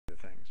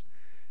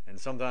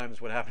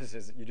sometimes what happens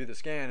is you do the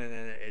scan and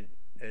then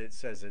it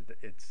says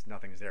it's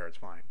nothing's there, it's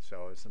fine.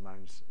 So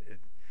sometimes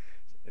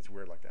it's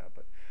weird like that,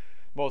 but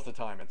most of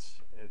the time it's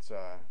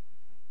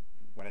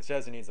when it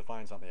says it needs to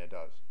find something, it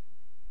does.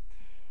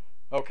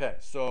 Okay,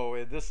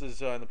 so this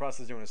is in the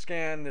process of doing a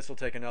scan. This will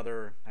take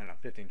another, I don't know,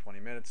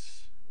 15-20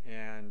 minutes,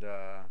 and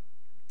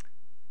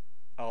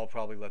I'll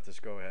probably let this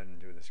go ahead and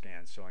do the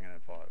scan. So I'm going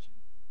to pause.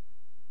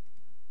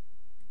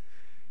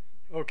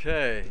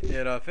 Okay,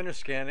 it finished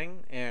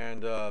scanning,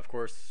 and of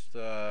course,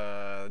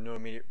 no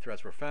immediate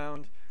threats were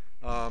found.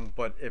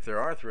 But if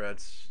there are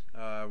threats,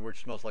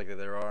 which most likely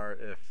there are,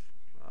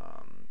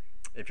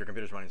 if your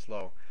computer's running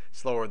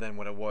slower than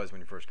what it was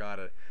when you first got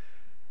it.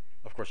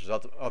 Of course, there's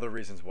other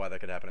reasons why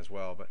that could happen as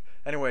well. But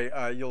anyway,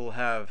 you'll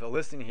have a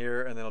listing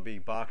here, and then there'll be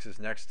boxes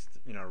next,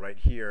 right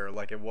here,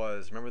 like it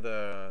was.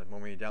 Remember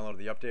when we downloaded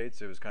the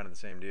updates? It was kind of the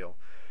same deal.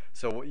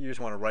 So you just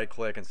want to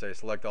right-click and say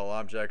select all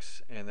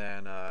objects, and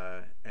then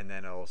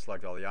it'll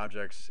select all the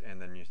objects,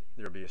 and then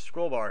there'll be a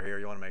scroll bar here.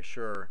 You want to make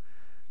sure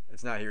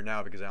it's not here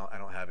now because I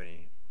don't have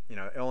any.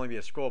 It'll only be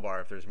a scroll bar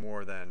if there's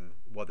more than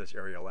what this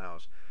area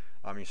allows.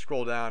 You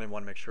scroll down and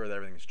want to make sure that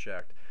everything's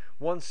checked.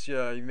 Once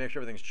you make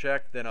sure everything's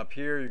checked, then up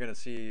here you're going to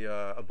see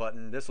a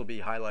button. This will be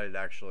highlighted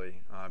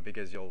actually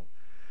because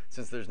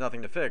since there's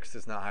nothing to fix,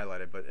 it's not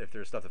highlighted. But if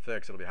there's stuff to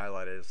fix, it'll be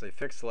highlighted. It'll say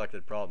fix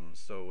selected problems.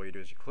 So what you do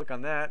is you click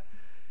on that,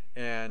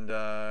 and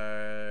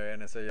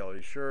it say, are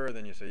you sure?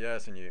 Then you say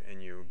yes, and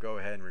you go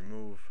ahead and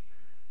remove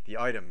the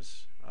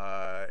items.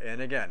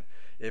 And again,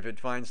 if it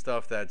finds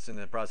stuff that's in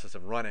the process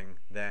of running,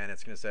 then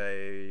it's going to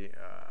say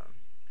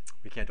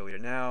we can't delete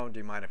it now. Do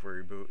you mind if we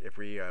reboot? If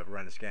we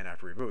run a scan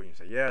after reboot, you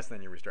say yes,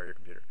 then you restart your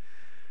computer.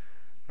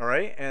 All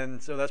right,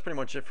 and so that's pretty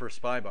much it for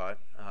Spybot.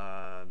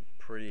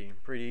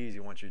 Pretty easy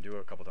once you do it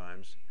a couple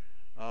times.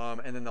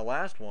 And then the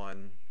last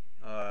one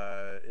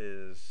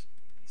is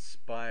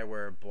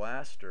Spyware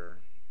Blaster.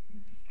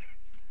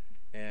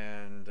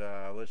 And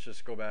let's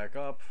just go back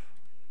up.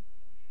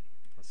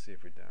 Let's see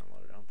if we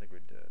downloaded it. I don't think we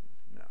did.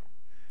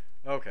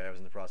 No. Okay, I was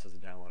in the process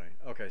of downloading.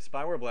 Okay,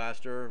 Spyware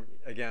Blaster.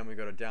 Again, we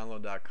go to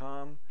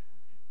download.com,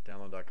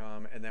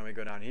 and then we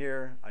go down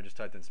here. I just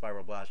typed in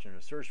Spyware Blaster in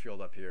a search field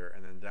up here,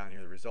 and then down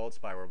here the results,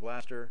 Spyware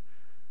Blaster.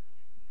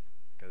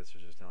 Okay, this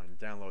is just telling you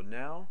download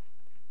now.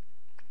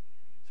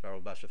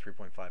 Spyware Blaster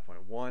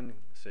 3.5.1.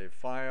 Save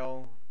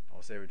file.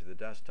 I'll save it to the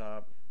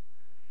desktop.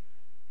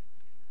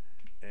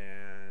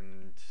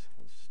 And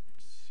let's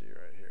see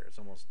right here. It's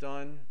almost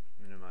done.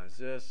 Minimize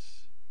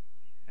this,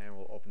 and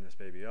we'll open this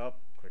baby up.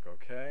 Click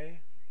OK.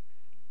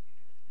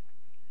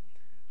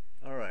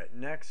 All right,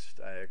 next,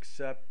 I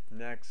accept,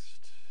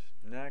 next.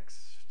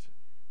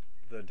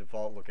 The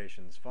default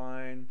location's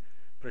fine.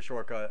 Put a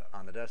shortcut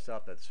on the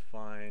desktop, that's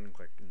fine.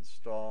 Click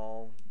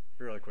install,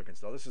 really quick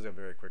install. This is a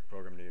very quick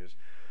program to use.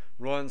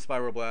 Run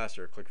Spyware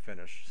Blaster, click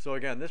finish. So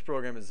again, this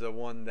program is the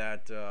one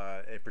that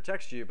it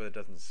protects you, but it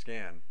doesn't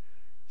scan.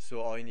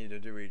 So all you need to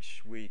do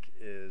each week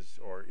is,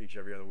 or each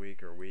every other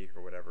week or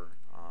whatever,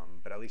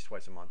 but at least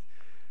twice a month,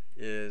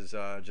 is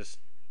just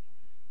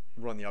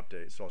run the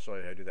update. So I'll show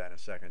you how to do that in a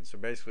second. So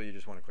basically, you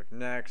just want to click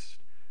next.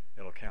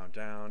 It'll count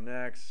down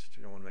next.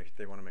 They want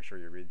to make sure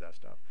you read that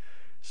stuff.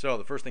 So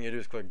the first thing you do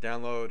is click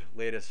download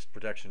latest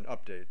protection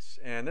updates,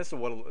 and this is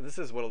what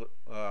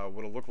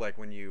it'll look like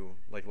when you,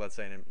 like, let's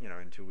say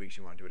in 2 weeks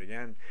you want to do it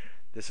again.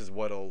 This is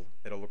what it'll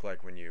look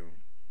like when you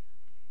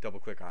double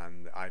click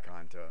on the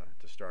icon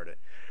to start it.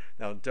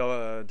 Now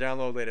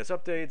download latest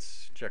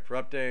updates, check for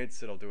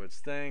updates. It'll do its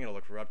thing. It'll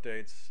look for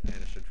updates, and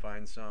it should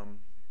find some,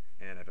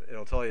 and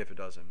it'll tell you if it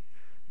doesn't.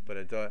 But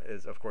it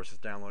does. Of course, it's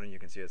downloading. You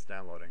can see it's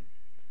downloading,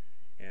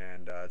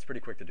 and it's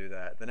pretty quick to do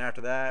that. Then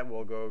after that,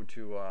 we'll go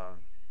to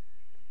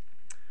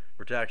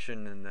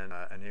protection, and then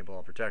enable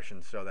all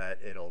protection, so that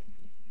it'll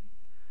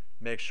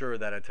make sure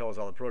that it tells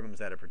all the programs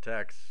that it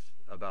protects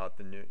about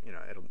the new.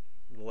 It'll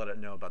let it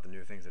know about the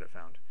new things that it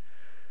found.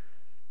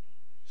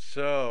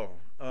 So,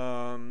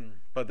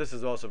 but this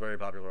is also a very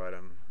popular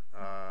item.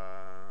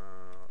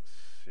 Let's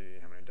see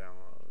how many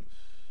downloads.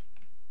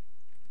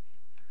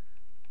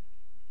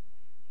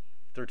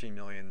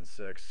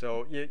 13,000,006.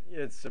 So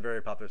it's a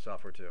very popular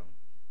software too.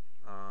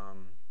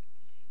 All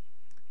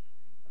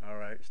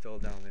right, still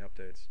downloading the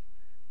updates.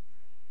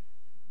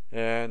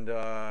 And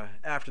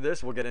after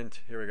this, we'll get into,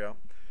 here we go.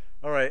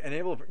 All right,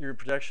 enable your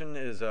protection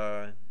is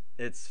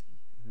it's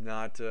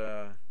not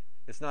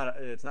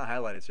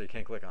highlighted, so you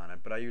can't click on it.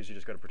 But I usually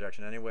just go to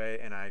protection anyway,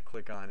 and I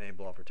click on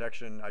enable all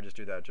protection. I just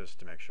do that just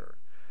to make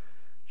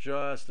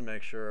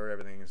sure,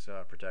 everything's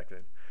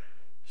protected.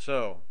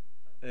 So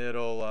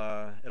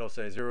it'll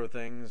say 0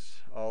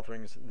 things, all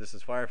things. This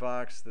is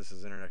Firefox, this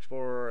is Internet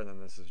Explorer, and then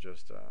this is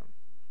just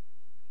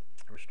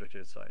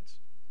restricted sites.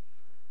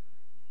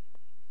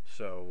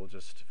 So we'll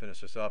just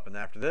finish this up, and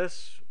after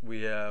this,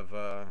 we have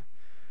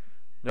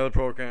another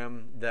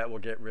program that will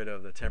get rid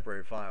of the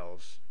temporary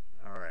files.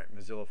 All right,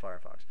 Mozilla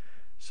Firefox.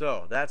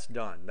 So that's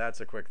done. That's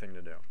a quick thing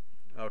to do.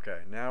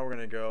 Okay, now we're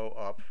going to go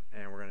up,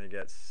 and we're going to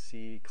get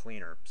C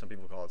Cleaner. Some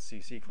people call it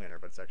CC Cleaner,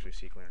 but it's actually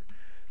C Cleaner.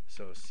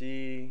 So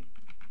C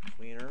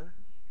Cleaner.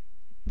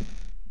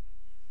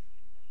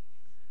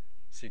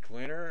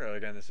 CCleaner.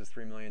 Again, this is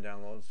 3 million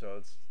downloads, so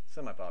it's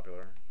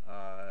semi-popular.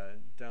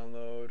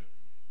 Download.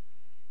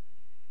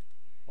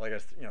 Well, I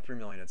guess 3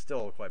 million. It's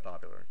still quite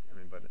popular. I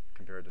mean, but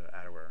compared to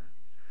Adware,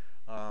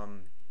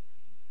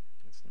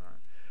 it's not.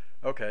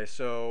 Okay,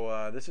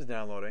 so this is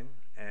downloading,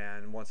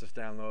 and once this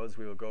downloads,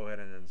 we will go ahead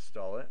and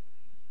install it.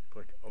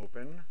 Click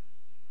Open,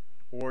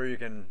 or you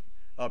can,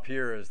 up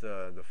here is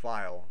the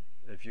file.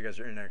 If you guys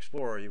are in Internet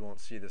Explorer, you won't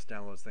see this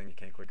downloads thing. You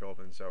can't click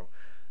Open, so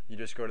you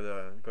just go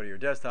to your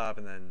desktop,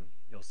 and then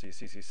you'll see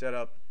CC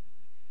Setup.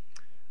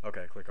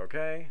 Okay, click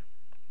OK.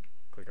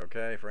 Click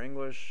OK for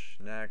English.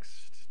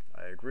 Next.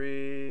 I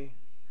agree.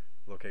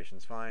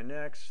 Location's fine.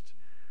 Next.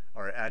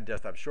 All right, add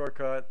desktop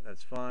shortcut.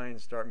 That's fine.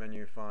 Start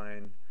menu,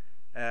 fine.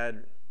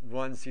 Add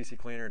one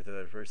CCleaner to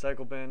the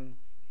recycle bin.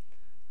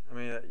 I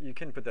mean, you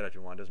can put that if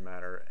you want. Doesn't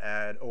matter.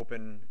 Add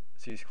open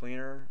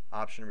CCleaner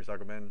option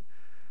recycle bin.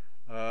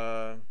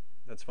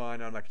 That's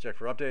fine. I'm not gonna check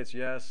for updates.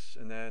 Yes,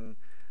 and then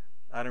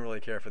I don't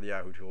really care for the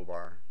Yahoo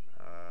toolbar.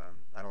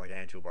 I don't like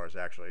any toolbars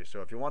actually.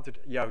 So if you want the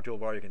Yahoo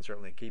toolbar, you can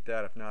certainly keep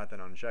that. If not, then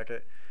uncheck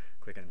it.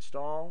 Click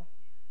Install,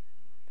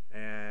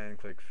 and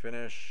click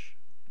Finish.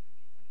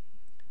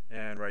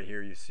 And right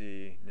here you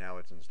see now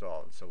it's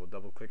installed. So we'll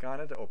double click on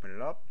it to open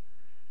it up.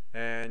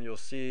 And you'll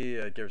see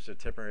it gives it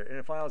temporary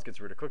internet files, gets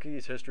rid of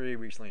cookies, history,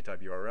 recently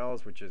typed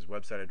URLs, which is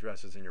website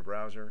addresses in your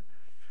browser,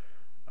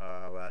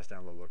 last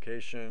download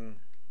location,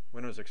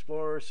 Windows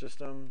Explorer,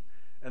 system,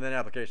 and then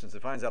applications.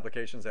 It finds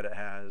applications that it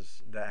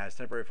has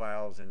temporary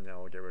files, and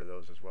it'll get rid of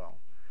those as well.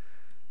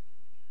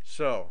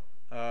 So,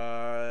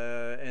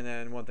 and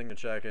then one thing to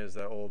check is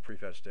the old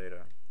prefetch data.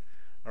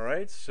 All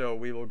right, so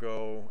we will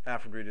go,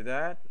 after we do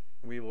that,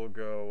 we will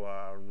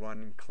go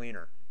run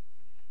cleaner.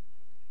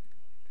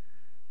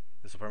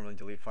 This will permanently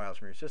delete files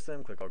from your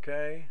system. Click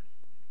OK.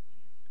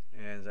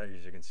 And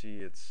as you can see,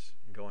 it's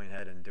going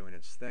ahead and doing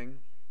its thing.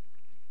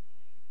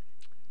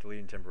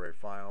 Deleting temporary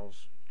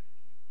files.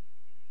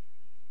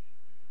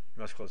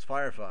 You must close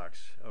Firefox.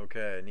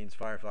 Okay, it needs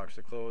Firefox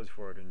to close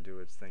before it can do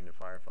its thing to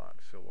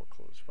Firefox. So we'll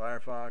close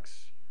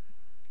Firefox.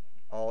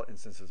 All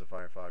instances of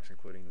Firefox,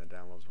 including the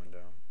downloads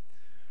window.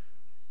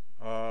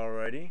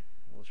 Alrighty,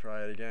 we'll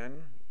try it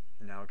again.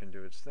 Now it can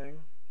do its thing.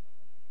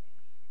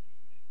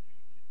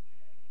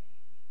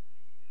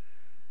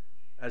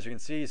 As you can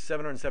see,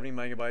 770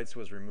 megabytes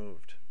was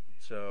removed.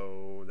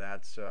 So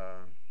that's,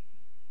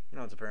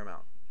 it's a fair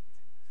amount.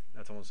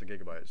 That's almost a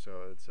gigabyte, so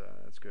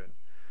it's good.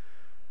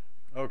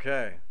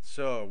 Okay,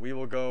 so we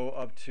will go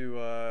up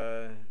to,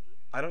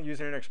 I don't use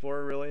Internet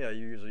Explorer really. I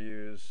usually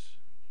use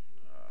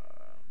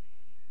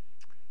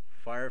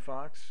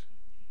Firefox.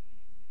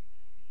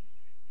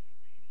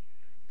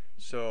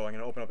 So I'm going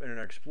to open up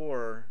Internet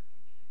Explorer,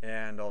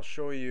 and I'll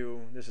show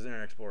you, this is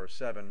Internet Explorer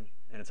 7.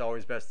 And it's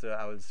always best to,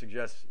 I would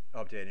suggest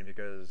updating,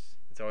 because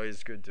it's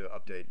always good to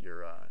update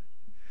your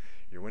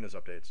Windows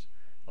updates.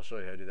 I'll show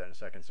you how to do that in a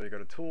second. So you go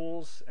to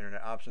Tools,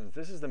 Internet Options.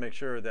 This is to make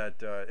sure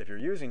that if you're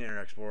using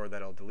Internet Explorer,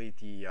 that it'll delete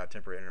the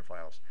temporary internet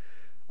files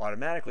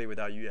automatically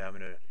without you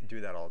having to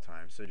do that all the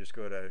time. So just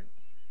go to,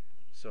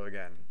 so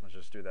again, let's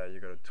just do that. You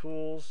go to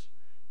Tools,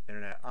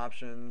 Internet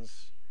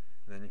Options,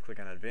 and then you click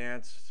on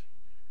Advanced,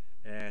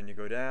 and you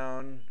go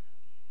down,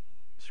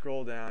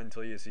 scroll down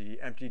until you see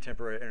empty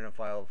temporary internet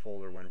file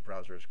folder when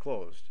browser is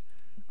closed.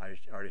 I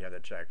already have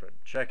that checked, but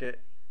check it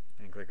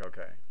and click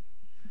OK.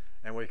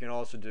 And what you can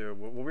also do,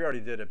 well, we already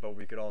did it, but what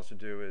we could also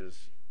do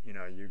is,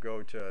 you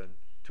go to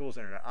Tools,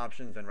 Internet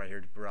Options, and right here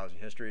to Browsing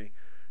History,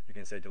 you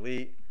can say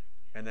Delete,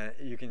 and then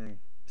you can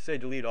say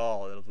Delete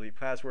All. It'll delete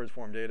passwords,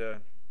 form data,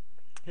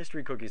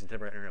 history, cookies, and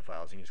temporary internet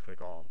files. You can just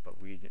click All, but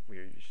we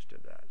just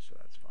did that, so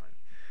that's fine.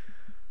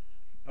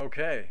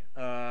 Okay,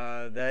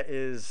 that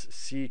is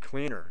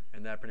CCleaner,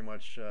 and that pretty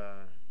much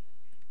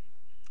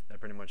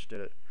did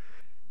it.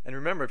 And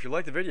remember, if you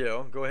liked the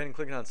video, go ahead and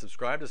click on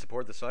subscribe to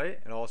support the site,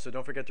 and also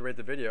don't forget to rate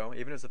the video.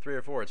 Even if it's a 3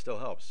 or 4, it still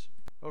helps.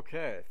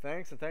 Okay,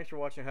 thanks for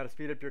watching how to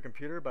speed up your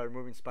computer by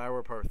removing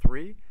spyware part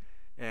 3,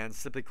 and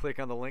simply click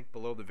on the link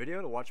below the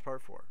video to watch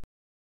part 4.